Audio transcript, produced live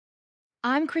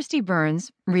I'm Christy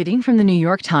Burns, reading from the New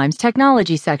York Times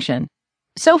Technology section.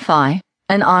 SoFi,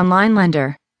 an online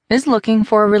lender, is looking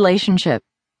for a relationship.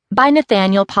 By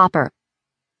Nathaniel Popper.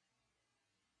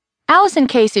 Alice and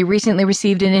Casey recently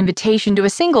received an invitation to a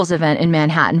singles event in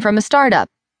Manhattan from a startup,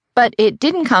 but it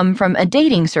didn't come from a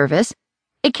dating service.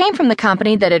 It came from the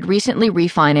company that had recently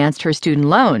refinanced her student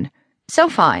loan,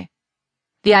 SoFi.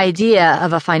 The idea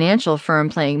of a financial firm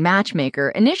playing matchmaker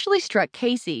initially struck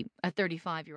Casey, a 35-year-old.